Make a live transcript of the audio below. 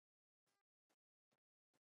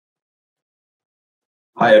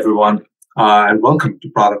Hi, everyone, and welcome to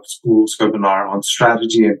Product School's webinar on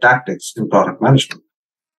strategy and tactics in product management.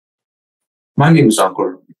 My name is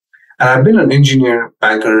Ankur, and I've been an engineer,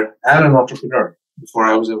 banker, and an entrepreneur before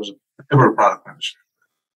I was ever a product manager.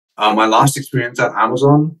 My last experience at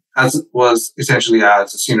Amazon was essentially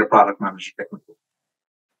as a senior product manager technical.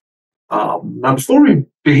 Now, before we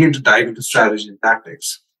begin to dive into strategy and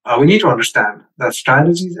tactics, we need to understand that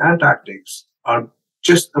strategies and tactics are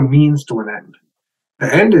just a means to an end.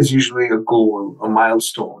 The end is usually a goal, a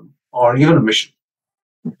milestone, or even a mission.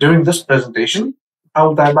 During this presentation, I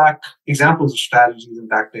will tie back examples of strategies and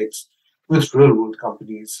tactics with real world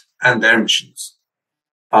companies and their missions.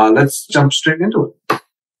 Let's jump straight into it.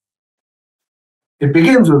 It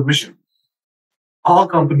begins with mission. All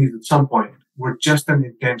companies at some point were just an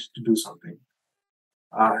intent to do something.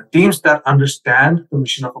 Teams that understand the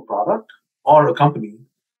mission of a product or a company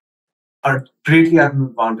are greatly at an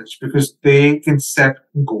advantage because they can set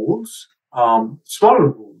goals, smaller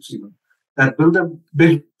goals even, that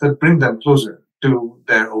bring them closer to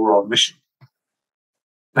their overall mission.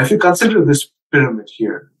 Now, if you consider this pyramid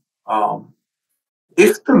here,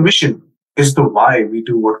 if the mission is the why we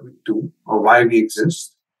do what we do or why we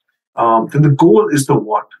exist, then the goal is the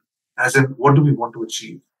what, as in what do we want to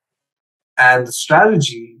achieve, and the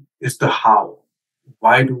strategy is the how.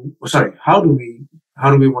 How do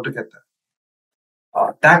we want to get there?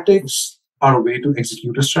 Tactics are a way to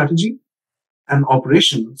execute a strategy, and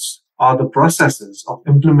operations are the processes of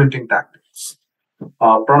implementing tactics.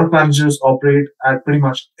 Product managers operate at pretty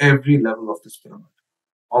much every level of this pyramid,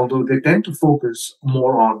 although they tend to focus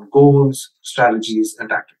more on goals, strategies, and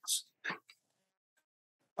tactics.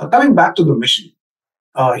 Coming back to the mission,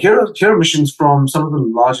 here are missions from some of the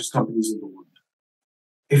largest companies in the world.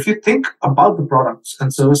 If you think about the products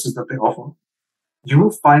and services that they offer, you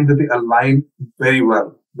will find that they align very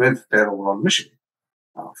well with their overall mission.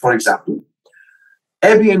 For example,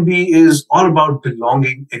 Airbnb is all about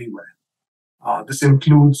belonging anywhere. This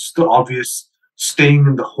includes the obvious staying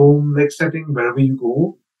in the home like setting wherever you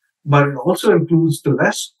go, but it also includes the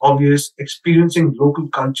less obvious experiencing local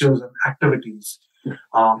cultures and activities.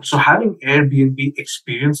 So having Airbnb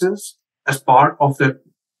experiences as part of their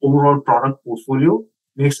overall product portfolio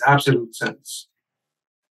makes absolute sense.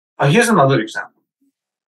 Here's another example.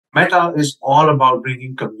 Meta is all about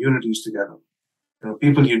bringing communities together.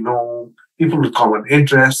 People with common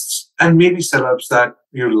interests, and maybe setups that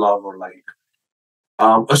you love or like.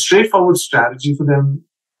 A straightforward strategy for them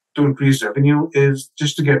to increase revenue is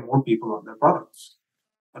just to get more people on their products.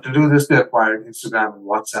 To do this, they acquired Instagram and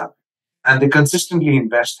WhatsApp, and they consistently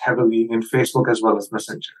invest heavily in Facebook as well as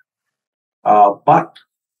Messenger. But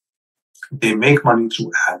they make money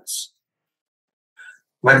through ads.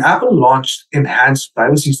 When Apple launched enhanced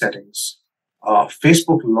privacy settings,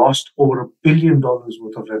 Facebook lost over $1 billion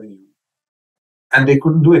worth of revenue, and they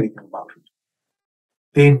couldn't do anything about it.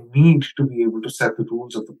 They need to be able to set the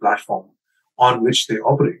rules of the platform on which they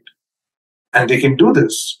operate. And they can do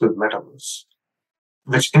this with Metaverse,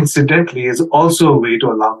 which incidentally is also a way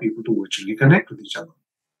to allow people to virtually connect with each other.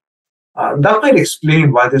 That might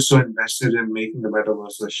explain why they're so invested in making the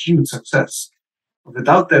Metaverse a huge success.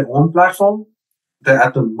 Without their own platform, they're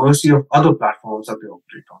at the mercy of other platforms that they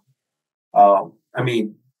operate on.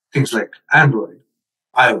 Things like Android,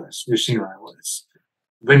 iOS, we've seen iOS,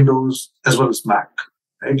 Windows, as well as Mac.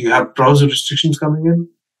 Right? You have browser restrictions coming in,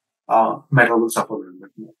 Meta will suffer a little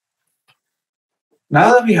bit more.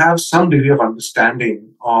 Now that we have some degree of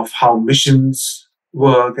understanding of how missions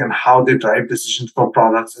work and how they drive decisions for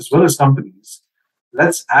products as well as companies,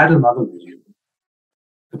 let's add another variable,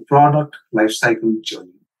 the product lifecycle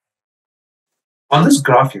journey. On this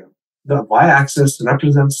graph here, the y-axis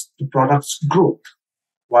represents the product's growth,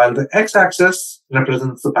 while the x-axis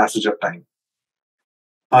represents the passage of time.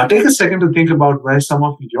 Take a second to think about where some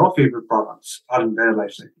of your favorite products are in their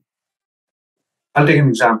life cycle. I'll take an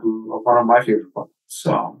example of one of my favorite products.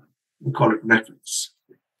 We call it Netflix.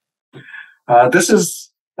 This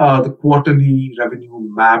is the quarterly revenue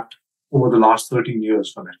mapped over the last 13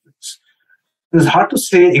 years for Netflix. It's hard to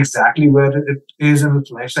say exactly where it is in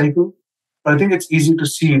its life cycle, but I think it's easy to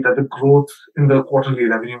see that the growth in the quarterly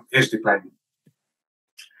revenue is declining.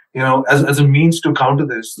 As a means to counter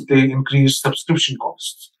this, they increased subscription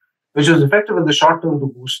costs, which was effective in the short term to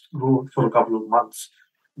boost growth for a couple of months,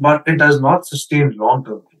 but it does not sustain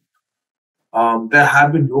long-term growth. There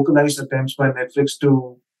have been localized attempts by Netflix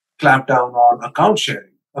to clamp down on account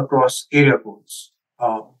sharing across area codes.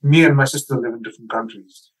 Me and my sister live in different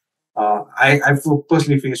countries. I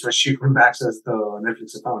personally faced where she couldn't access the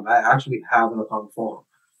Netflix account. I actually have an account for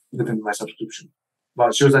within my subscription,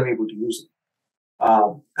 but she was unable to use it.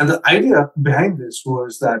 And the idea behind this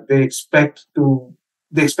was that they expect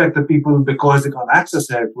that people, because they can't access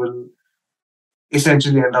it, will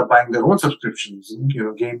essentially end up buying their own subscriptions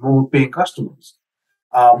and gain more paying customers.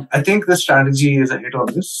 I think the strategy is a hit or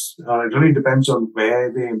miss. It really depends on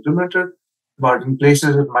where they implement it, but in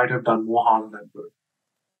places it might have done more harm than good.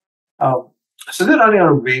 Um, so they're running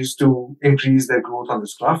out of ways to increase their growth on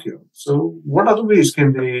this graph here. So what other ways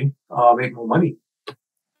can they make more money?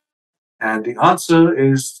 And the answer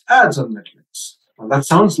is ads on Netflix. Well, that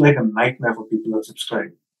sounds like a nightmare for people that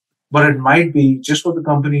subscribe, but it might be just what the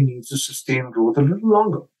company needs to sustain growth a little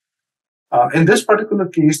longer. In this particular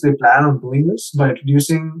case, they plan on doing this by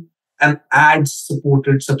introducing an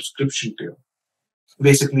ad-supported subscription tier,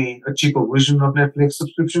 basically a cheaper version of Netflix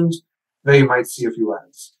subscriptions where you might see a few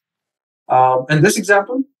ads. In this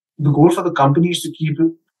example, the goal for the company is to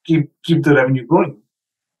keep the revenue growing,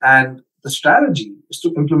 and the strategy is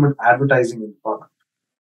to implement advertising in the product.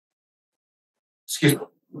 Excuse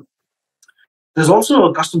me. There's also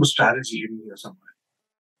a customer strategy hidden here somewhere.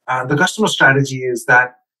 And the customer strategy is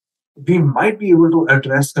that we might be able to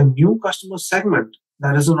address a new customer segment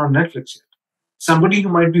that isn't on Netflix yet. Somebody who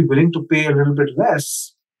might be willing to pay a little bit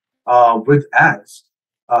less with ads,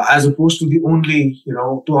 as opposed to the only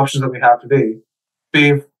two options that we have today: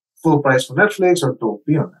 pay full price for Netflix or don't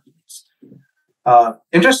be on Netflix.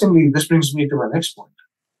 Interestingly, this brings me to my next point.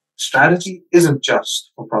 Strategy isn't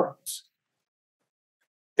just for products;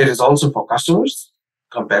 it is also for customers,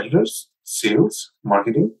 competitors, sales,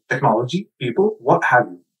 marketing, technology, people, what have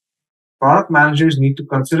you. Product managers need to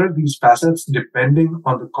consider these facets depending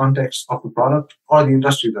on the context of the product or the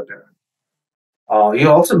industry that they're in.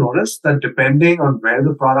 You also notice that depending on where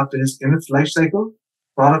the product is in its life cycle,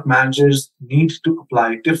 product managers need to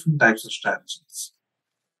apply different types of strategies.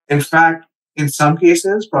 In fact, in some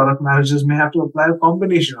cases, product managers may have to apply a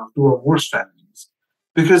combination of two or more strategies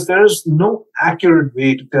because there's no accurate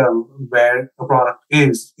way to tell where a product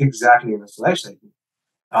is exactly in its life cycle.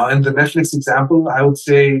 In the Netflix example, I would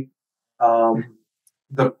say um,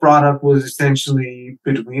 the product was essentially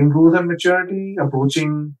between growth and maturity,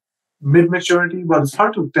 approaching mid maturity, but it's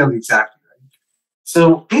hard to tell exactly.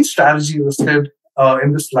 So each strategy listed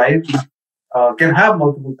in the slide can have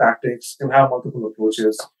multiple tactics, can have multiple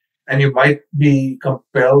approaches, and you might be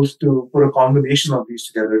compelled to put a combination of these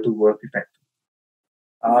together to work effectively.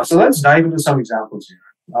 So let's dive into some examples here.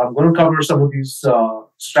 I'm going to cover some of these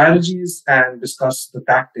strategies and discuss the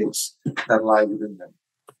tactics that lie within them.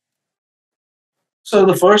 So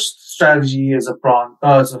the first strategy is a product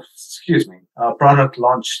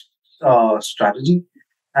launch strategy,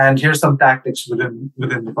 and here's some tactics within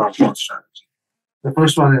the product launch strategy. The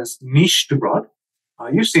first one is niche to broad.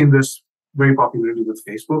 You've seen this very popularly with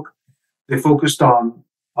Facebook. They focused on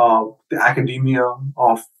the academia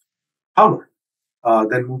of Harvard,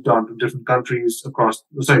 then moved on to different colleges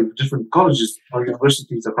or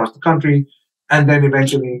universities across the country, and then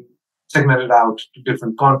eventually segmented out to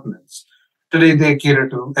different continents. Today, they cater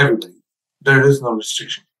to everybody. There is no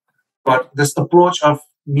restriction. But this approach of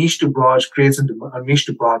niche to broad niche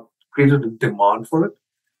to broad created a demand for it.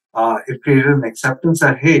 It created an acceptance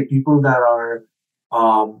that, hey, people that are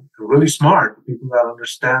really smart, people that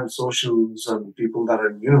understand socials, and people that are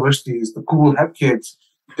in universities, the cool hip kids,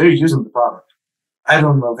 they're using the product. I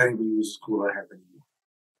don't know if anybody uses cool or hip anymore,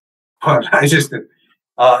 but I just did.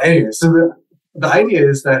 Anyway, so the idea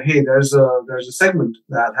is that, hey, there's a segment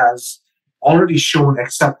that has already shown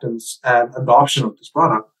acceptance and adoption of this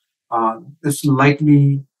product. It's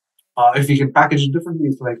likely, if we can package it differently,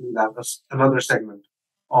 it's likely that another segment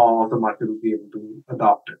of the market will be able to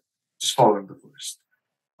adopt it, just following the first.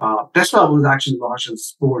 Tesla was actually launched as a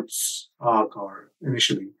sports car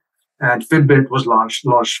initially, and Fitbit was launched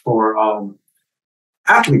for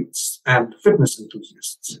athletes and fitness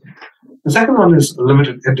enthusiasts. The second one is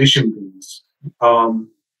limited edition release,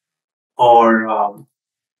 or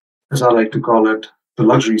as I like to call it, the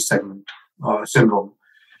luxury segment syndrome.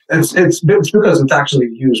 It's because it's actually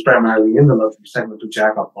used primarily in the luxury segment to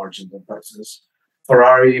jack up margins and prices.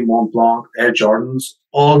 Ferrari, Mont Blanc, Air Jordans,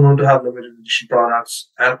 all known to have limited edition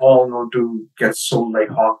products and all known to get sold like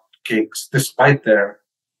hotcakes despite their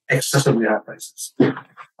excessively high prices.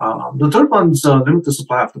 The third one is limit the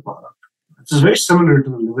supply of the product. This is very similar to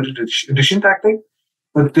the limited edition tactic,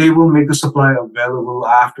 but they will make the supply available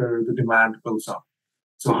after the demand builds up.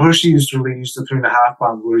 So Hershey's released a 3.5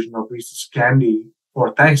 pound version of Reese's candy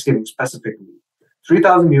for Thanksgiving specifically.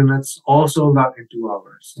 3,000 units, all sold out in 2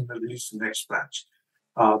 hours, and they released the next batch.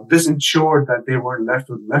 This ensured that they weren't left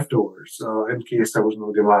with leftovers in case there was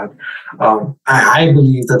no demand. I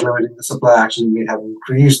believe that limiting the supply actually may have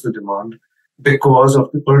increased the demand because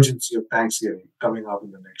of the urgency of Thanksgiving coming up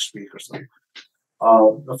in the next week or so.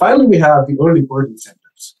 Finally, we have the early bird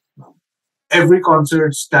incentives. Every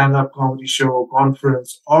concert, stand-up comedy show,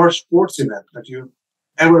 conference, or sports event that you've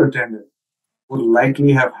ever attended would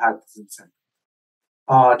likely have had this incentive.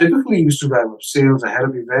 Typically used to drive up sales ahead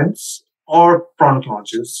of events or product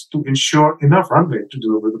launches to ensure enough runway to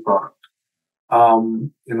deliver the product.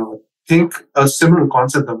 Think a similar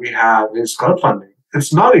concept that we have is crowdfunding.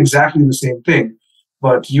 It's not exactly the same thing,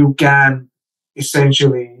 but you can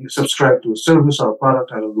essentially subscribe to a service or a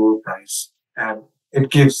product at a lower price, and it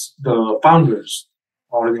gives the founders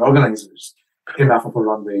or the organizers enough of a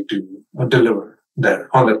runway to deliver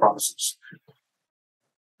on their promises.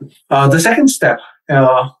 The second step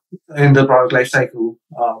in the product lifecycle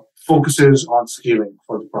focuses on scaling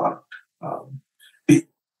for the product.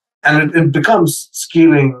 And it becomes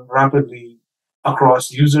scaling rapidly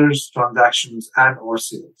across users, transactions, and or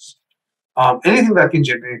sales. Anything that can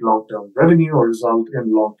generate long-term revenue or result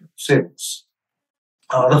in long-term savings.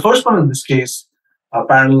 The first one in this case,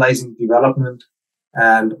 parallelizing development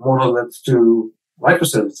and monoliths to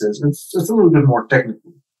microservices, it's a little bit more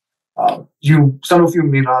technical. Some of you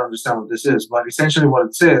may not understand what this is, but essentially what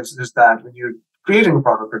it says is that when you're creating a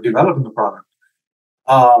product or developing a product,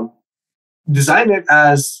 design it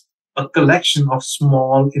as a collection of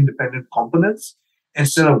small independent components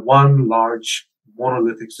instead of one large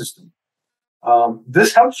monolithic system.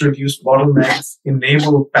 This helps reduce bottlenecks,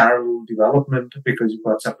 enable parallel development because you've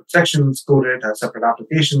got separate sections coded, have separate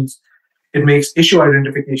applications. It makes issue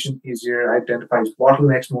identification easier, identifies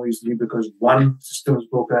bottlenecks more easily because one system is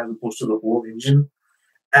broken as opposed to the whole engine.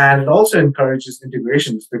 And it also encourages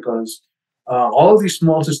integrations because all of these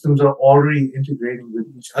small systems are already integrating with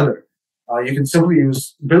each other. You can simply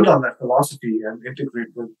build on that philosophy and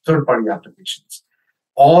integrate with third-party applications.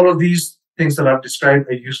 All of these things that I've described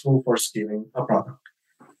are useful for scaling a product.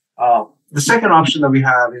 The second option that we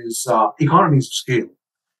have is economies of scale,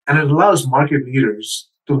 and it allows market leaders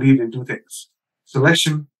to lead in two things: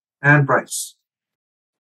 selection and price.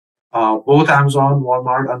 Both Amazon and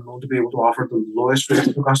Walmart are known to be able to offer the lowest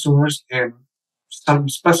rates to customers in some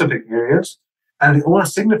specific areas, and they own a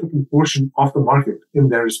significant portion of the market in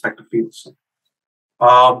their respective fields.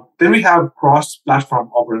 Then we have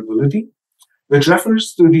cross-platform operability, which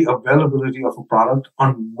refers to the availability of a product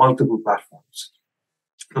on multiple platforms.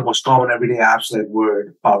 The most common everyday apps like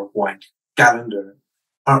Word, PowerPoint, Calendar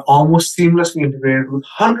are almost seamlessly integrated with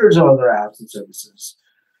hundreds of other apps and services.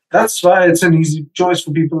 That's why it's an easy choice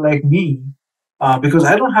for people like me, because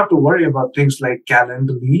I don't have to worry about things like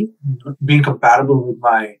Calendly being compatible with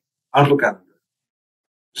my Outlook calendar.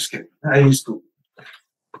 Just kidding. I use Google.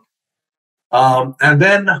 And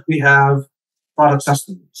then we have product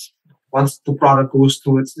sustenance. Once the product goes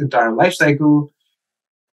through its entire life cycle,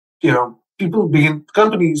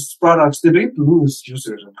 companies, products, they begin to lose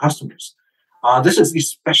users and customers. This is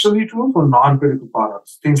especially true for non-critical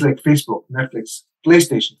products, things like Facebook, Netflix,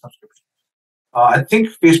 PlayStation subscription. I think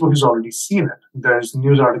Facebook has already seen it. There's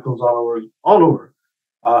news articles all over,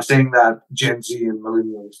 saying that Gen Z and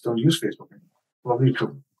millennials don't use Facebook anymore. Probably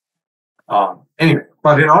true. Anyway,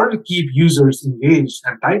 but in order to keep users engaged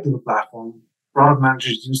and tied to the platform, product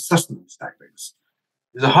managers use sustenance tactics.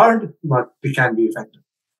 These are hard, but they can be effective.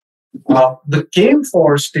 The came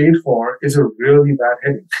for, stayed for is a really bad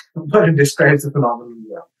heading, but it describes the phenomenon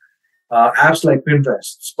well. Apps like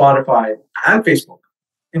Pinterest, Spotify, and Facebook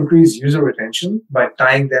increase user retention by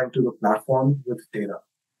tying them to the platform with data.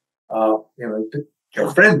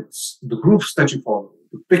 Your friends, the groups that you follow,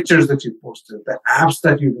 the pictures that you posted, the apps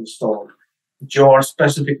that you've installed, your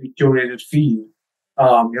specifically curated feed.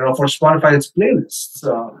 For Spotify, it's playlists,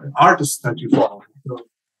 artists that you follow,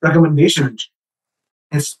 recommendations.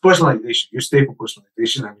 It's personalization. You stay for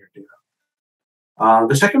personalization and your data.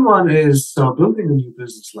 The second one is building a new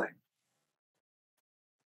business line.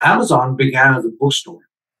 Amazon began as a bookstore,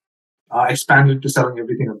 expanded to selling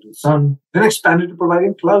everything under the sun, then expanded to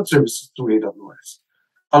providing cloud services through AWS.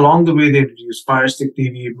 Along the way, they introduced Fire Stick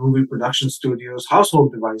TV, movie production studios,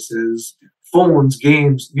 household devices, phones,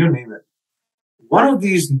 games, you name it. One of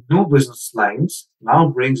these new business lines now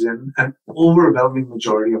brings in an overwhelming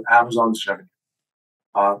majority of Amazon's revenue.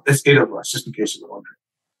 It's AWS, just in case you're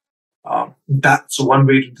wondering. That's one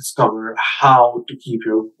way to discover how to keep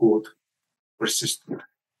your growth persistent.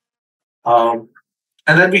 And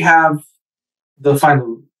then we have the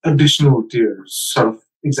final additional tiers sort of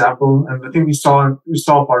example, and I think we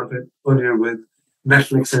saw part of it earlier with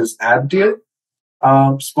Netflix's ad tier.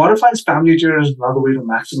 Spotify's family tier is another way to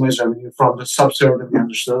maximize revenue from the subserved and the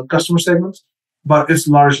underserved customer segments, but it's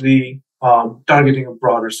largely targeting a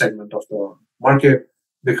broader segment of the market.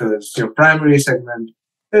 because your primary segment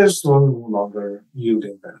is no longer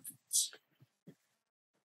yielding benefits.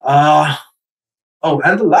 Uh,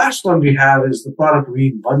 and the last one we have is the product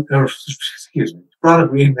reinvention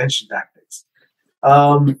tactics.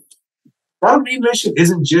 Um, Product reinvention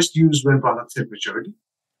isn't just used when products hit maturity.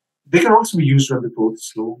 They can also be used when the growth is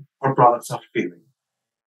slow or products are failing.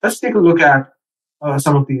 Let's take a look at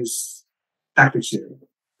some of these tactics here.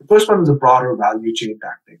 The first one is a broader value chain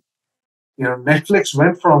tactic. Netflix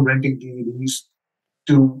went from renting DVDs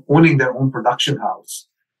to owning their own production house.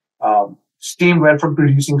 Steam went from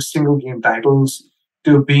producing single game titles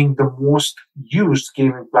to being the most used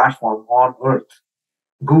gaming platform on earth.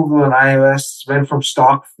 Google and iOS went from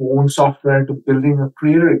stock phone software to building a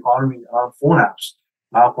creator economy around phone apps,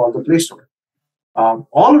 now called the Play Store.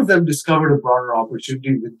 All of them discovered a broader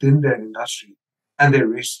opportunity within their industry, and they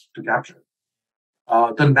raced to capture it.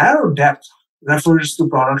 The narrow depth refers to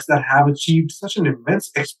products that have achieved such an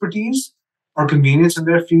immense expertise or convenience in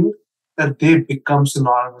their field that they become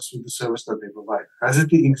synonymous with the service that they provide. As is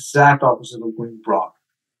the exact opposite of going broad.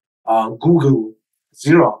 Google,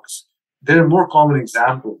 Xerox, they're more common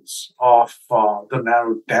examples of the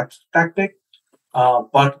narrow depth tactic.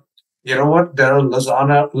 But you know what? There are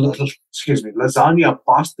lasagna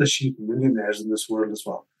pasta sheet millionaires in this world as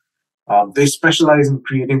well. They specialize in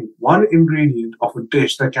creating one ingredient of a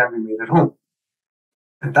dish that can be made at home.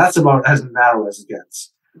 And that's about as narrow as it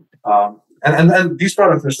gets. And these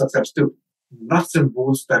products are success too. Nuts and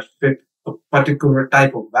bolts that fit a particular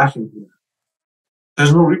type of vacuum cleaner.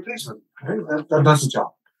 There's no replacement. Right? That does the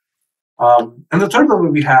job. And the third one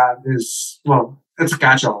that we have is, well, it's a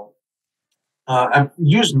catch-all. I've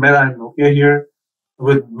used Meta and Nokia here,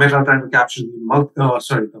 with Meta trying to capture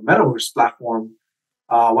the metaverse platform.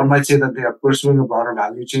 One might say that they are pursuing a broader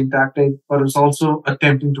value chain tactic, but it's also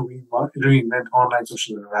attempting to reinvent online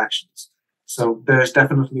social interactions. So there's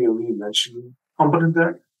definitely a reinvention component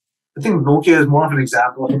there. I think Nokia is more of an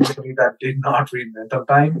example of a company that did not reinvent on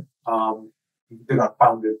time. They got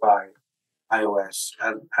founded by iOS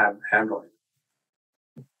and Android.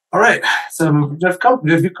 All right, so we've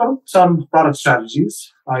covered some product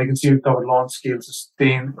strategies. You can see we've covered launch, scale,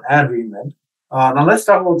 sustain, and reinvent. Now let's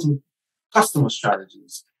talk about some customer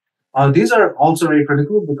strategies. These are also very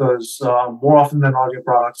critical because more often than not, your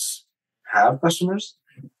products have customers.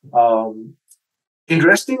 Um,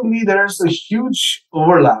 Interestingly, there's a huge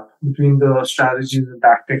overlap between the strategies and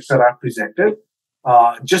tactics that I've presented.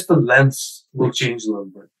 Just the lens will change a little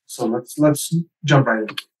bit. So let's jump right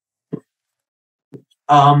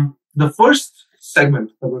in. The first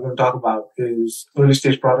segment that we're going to talk about is early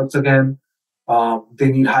stage products again.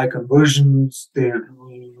 They need high conversions. They're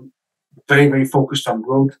very, very focused on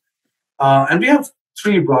growth. And we have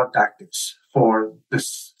three broad tactics for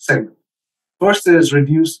this segment. First is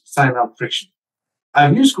reduce sign up friction.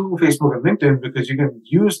 I've used Google, Facebook, and LinkedIn because you can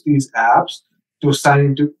use these apps to sign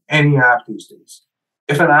into any app these days.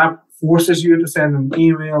 If an app forces you to send an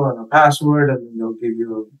email and a password, and then they'll give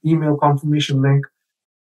you an email confirmation link,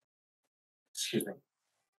 excuse me,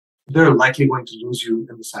 they're likely going to lose you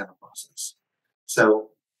in the sign up process.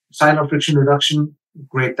 So, sign up friction reduction,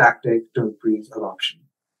 great tactic to increase adoption.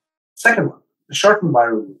 Second one, shorten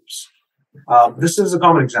viral loops. This is a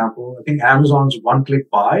common example. I think Amazon's one-click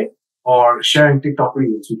buy or sharing TikTok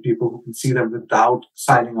reels with people who can see them without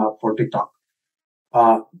signing up for TikTok.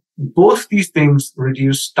 Both these things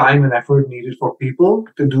reduce time and effort needed for people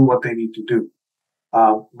to do what they need to do.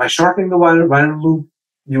 By shortening the viral loop,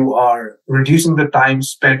 you are reducing the time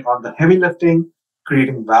spent on the heavy lifting,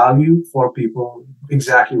 creating value for people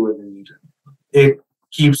exactly where they need it. It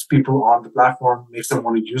keeps people on the platform, makes them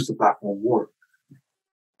want to use the platform more.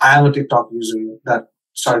 I am a TikTok user that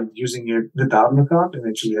started using it without an account.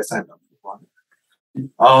 Eventually, I signed up for one.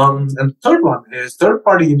 And the third one is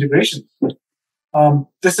third-party integration.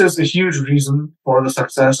 This is a huge reason for the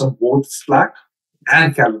success of both Slack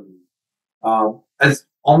and Calendly. As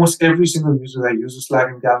almost every single user that uses Slack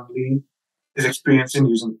and Calendly is experiencing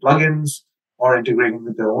using plugins or integrating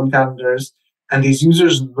with their own calendars, and these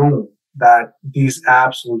users know that these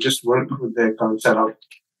apps will just work with their current setup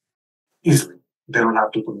easily. They don't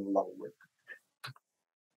have to put in a lot of work.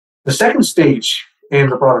 The second stage in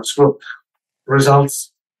the product's growth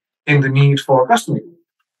results in the need for customer growth.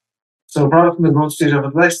 So, a product in the growth stage of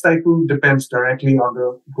its life cycle depends directly on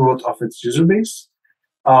the growth of its user base.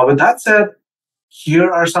 With that said,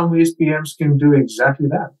 here are some ways PMs can do exactly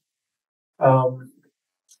that.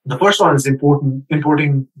 The first one is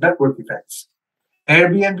importing network effects.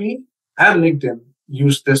 Airbnb and LinkedIn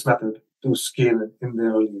used this method to scale it in the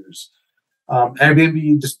early years.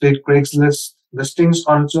 Airbnb displayed Craigslist listings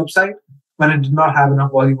on its website when it did not have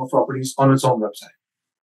enough volume of properties on its own website.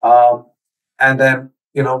 Um, and then,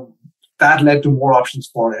 that led to more options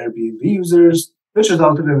for Airbnb users, which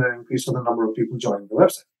resulted in an increase for the number of people joining the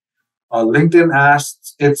website. LinkedIn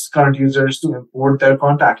asked its current users to import their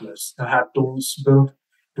contact lists and had tools built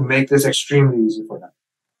to make this extremely easy for them.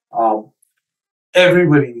 Um,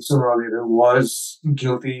 Everybody sooner or later was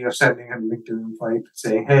guilty of sending a LinkedIn invite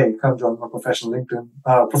saying, "Hey, come join my professional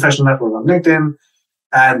network on LinkedIn,"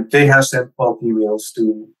 and they have sent bulk emails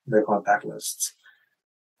to their contact lists.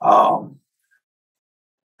 Um,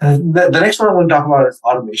 and the next one I want to talk about is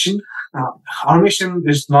automation. Uh, Automation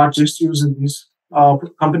is not just used in these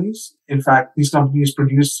companies. In fact, these companies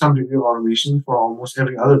produce some degree of automation for almost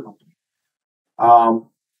every other company. Um,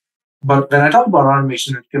 But when I talk about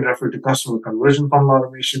automation, it can refer to customer conversion funnel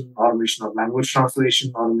automation, automation of language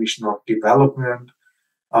translation, automation of development,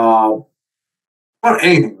 uh, or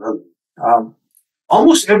anything really. Um,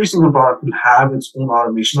 Almost every single product will have its own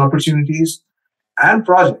automation opportunities and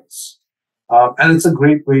projects. And it's a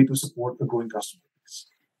great way to support the growing customer base.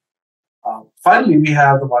 Finally, we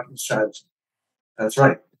have the marketing strategy. That's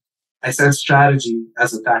right. I said strategy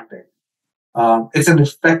as a tactic. It's an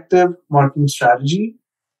effective marketing strategy,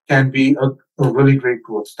 can be a really great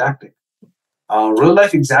growth tactic. Real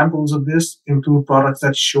life examples of this include products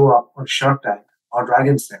that show up on Shark Tank or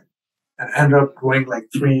Dragon's Den and end up growing like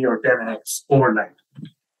 3 or 10x overnight.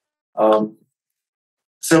 Um,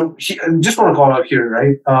 I just want to call out here,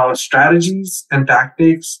 right? Strategies and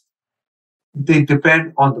tactics, they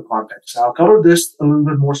depend on the context. I'll cover this a little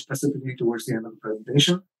bit more specifically towards the end of the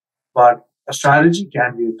presentation, but a strategy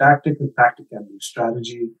can be a tactic can be a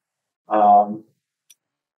strategy. Um,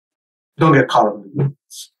 don't get caught up in the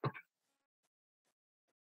details.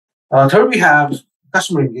 Third, we have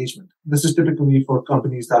customer engagement. This is typically for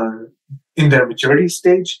companies that are in their maturity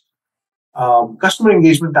stage. Customer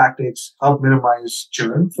engagement tactics help minimize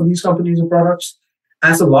churn for these companies and products,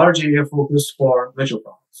 and it's a large area of focus for mature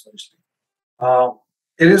products, obviously. Uh,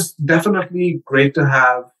 it is definitely great to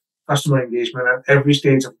have customer engagement at every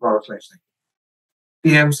stage of product lifecycle.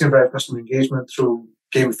 PMs can drive customer engagement through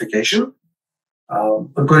gamification.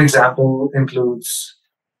 A good example includes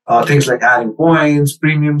things like adding points,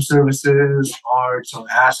 premium services, arts, or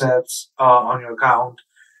assets on your account,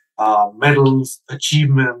 medals,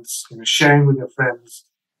 achievements, sharing with your friends.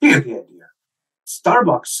 You get the idea.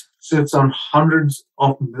 Starbucks sits on hundreds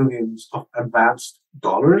of millions of advanced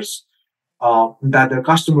dollars that their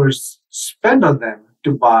customers spend on them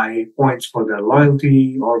to buy points for their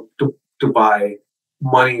loyalty or to buy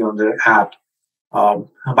money on their app.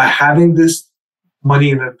 By having this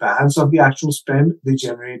money in advance of the actual spend, they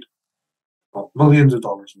generate millions of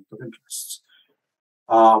dollars worth of interests.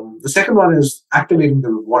 The second one is activating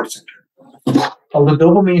the reward center. The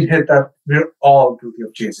dopamine hit that we're all guilty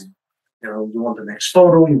of chasing. You want the next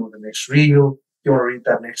photo, you want the next reel, you want to read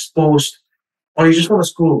that next post, or you just want to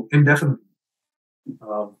scroll indefinitely.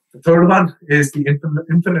 The third one is the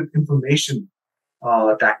infinite information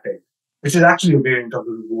tactic, which is actually a variant of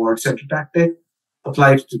the reward center tactic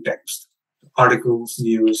applied to text, articles,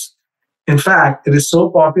 news. In fact, it is so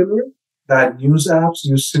popular that news apps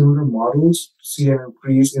use similar models to see an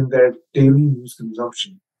increase in their daily news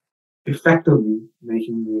consumption, effectively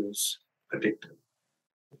making news addictive.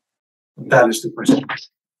 That is the question.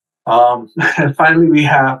 And finally, we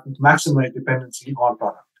have maximize dependency on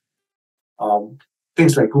product.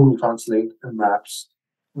 Things like Google Translate and Maps.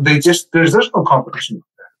 There's no competition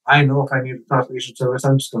there. I know if I need a translation service,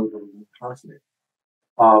 I'm just going to go to Google Translate.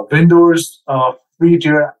 Windows free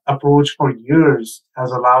tier approach for years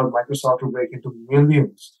has allowed Microsoft to break into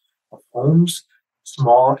millions of homes,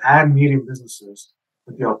 small and medium businesses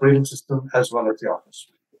with the operating system as well as the Office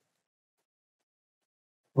suite.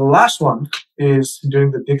 The last one is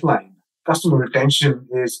during the decline. Customer retention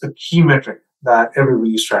is a key metric that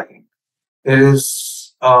everybody's tracking. It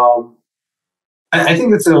is, I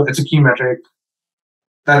think it's a key metric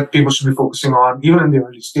that people should be focusing on even in the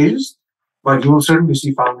early stages. But you will certainly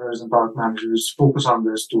see founders and product managers focus on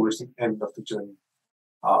this towards the end of the journey,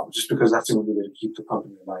 just because that's the only way to keep the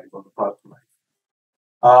company alive or the product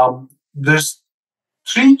alive. There's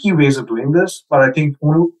three key ways of doing this, but I think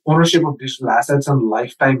ownership of digital assets and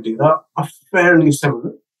lifetime data are fairly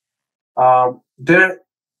similar. They're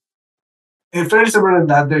fairly similar in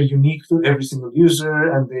that they're unique to every single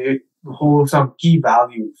user and they hold some key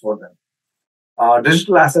value for them.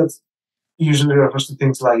 Digital assets usually refers to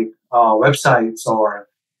things like websites or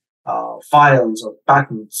files or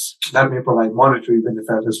patents that may provide monetary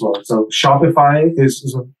benefit as well. So Shopify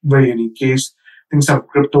is a very unique case. Things have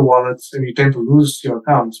crypto wallets and you tend to lose your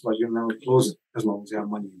accounts, but you'll never close it as long as you have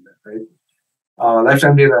money in there, right?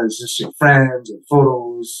 Lifetime data is just your friends, your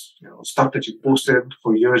photos, stuff that you posted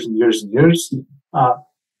for years and years and years. Uh,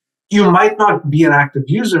 you might not be an active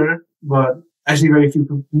user, but I see very few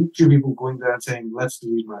people going there and saying, "Let's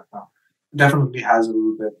delete my account." It definitely has a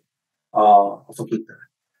little bit of a kick there.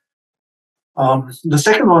 The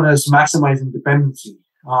second one is maximizing dependency.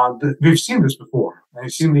 We've seen this before, and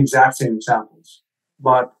we've seen the exact same examples.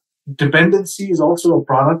 But dependency is also a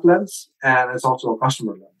product lens, and it's also a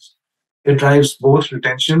customer lens. It drives both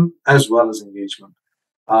retention as well as engagement.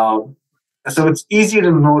 Um, so it's easy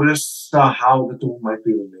to notice how the two might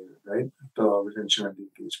be related, right? The retention and the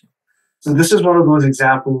engagement. So this is one of those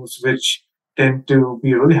examples which tend to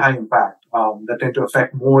be really high impact, that tend to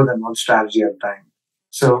affect more than one strategy at a time.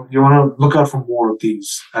 So you want to look out for more of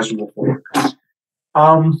these as we move forward.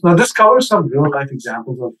 Now this covers some real life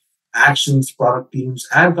examples of actions product teams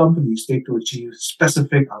and companies take to achieve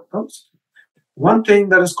specific outcomes. One thing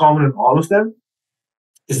that is common in all of them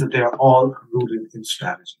is that they are all rooted in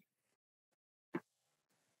strategy.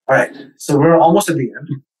 All right, so we're almost at the end.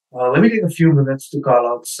 Let me take a few minutes to call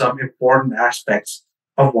out some important aspects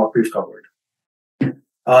of what we've covered.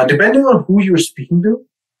 Depending on who you're speaking to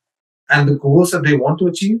and the goals that they want to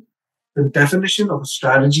achieve, the definition of a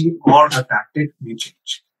strategy or a tactic may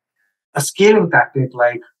change. A scaling tactic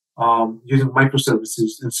like using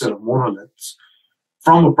microservices instead of monoliths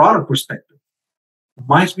from a product perspective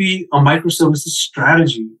might be a microservices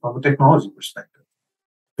strategy from a technology perspective,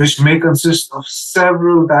 which may consist of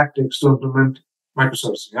several tactics to implement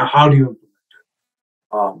microservices. Now, how do you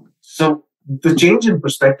implement it? So the change in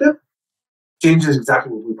perspective changes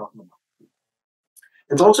exactly what we're talking about.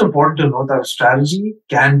 It's also important to note that a strategy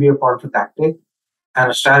can be a part of a tactic,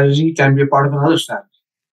 and a strategy can be a part of another strategy.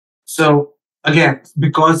 So again,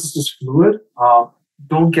 because this is fluid,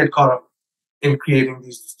 don't get caught up in creating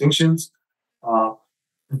these distinctions. Uh,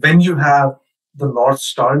 when you have the North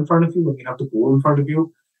Star in front of you, when you have the goal in front of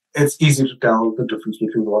you, it's easy to tell the difference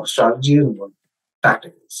between what a strategy is and what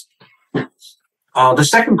tactic is. The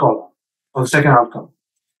second column, or the second outcome,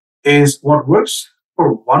 is what works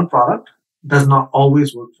for one product does not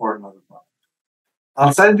always work for another product.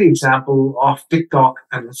 I'll cite the example of TikTok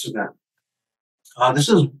and Instagram.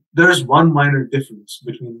 There is one minor difference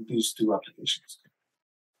between these two applications.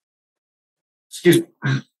 Excuse me,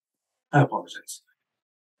 I apologize.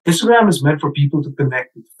 Instagram is meant for people to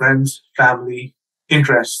connect with friends, family,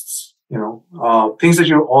 interests, things that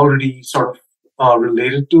you're already sort of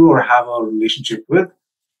related to or have a relationship with.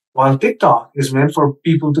 While TikTok is meant for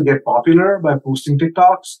people to get popular by posting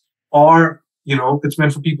TikToks, or it's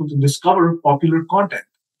meant for people to discover popular content.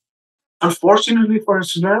 Unfortunately for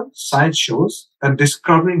Instagram, science shows that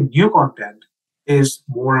discovering new content is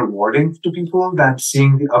more rewarding to people than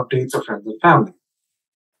seeing the updates of friends and family.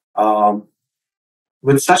 Um,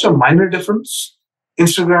 with such a minor difference,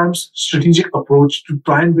 Instagram's strategic approach to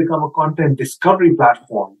try and become a content discovery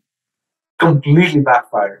platform completely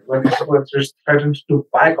backfired when influencers threatened to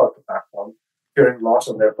boycott the platform, fearing loss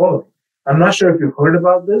of their following. I'm not sure if you've heard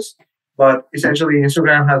about this, but essentially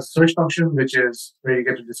Instagram has a search function, which is where you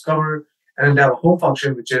get to discover, and then they have a home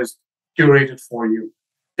function, which is curated for you.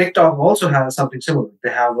 TikTok also has something similar. They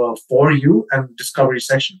have a for you and discovery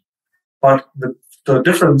section. But the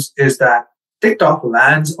difference is that TikTok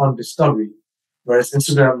lands on discovery, whereas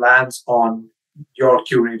Instagram lands on your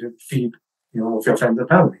curated feed, of your friends and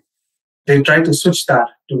family. They try to switch that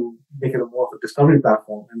to make it a more of a discovery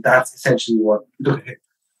platform, and that's essentially what took a hit.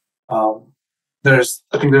 I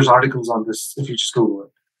think there's articles on this if you just Google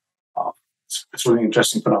it. It's really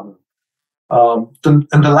interesting phenomenon.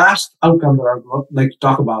 And the last outcome that I would like to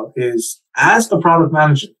talk about is, as a product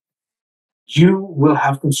manager, you will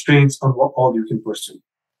have constraints on what all you can pursue.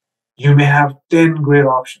 You may have 10 great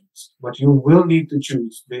options, but you will need to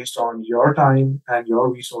choose based on your time and your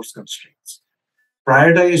resource constraints.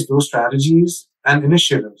 Prioritize those strategies and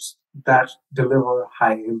initiatives that deliver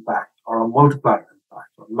high impact or a multiplier impact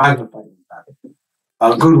or magnifying impact.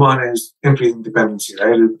 A good one is increasing dependency,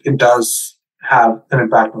 right? It does have an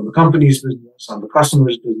impact on the company's business, on the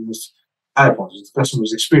customer's business, the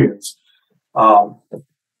customer's experience,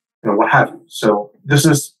 what have you. So this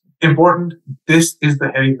is important. This is the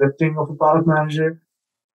heavy lifting of a product manager,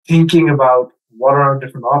 thinking about what are our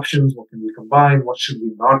different options, what can we combine, what should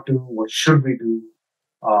we not do, what should we do,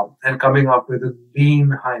 and coming up with a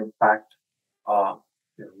lean, high impact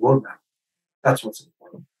roadmap. That's what's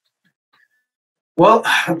important. Well,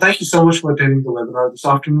 thank you so much for attending the webinar this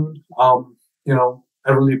afternoon.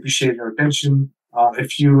 I really appreciate your attention.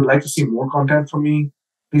 If you would like to see more content from me,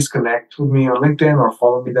 please connect with me on LinkedIn or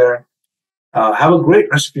follow me there. Have a great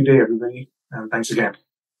rest of your day, everybody, and thanks again.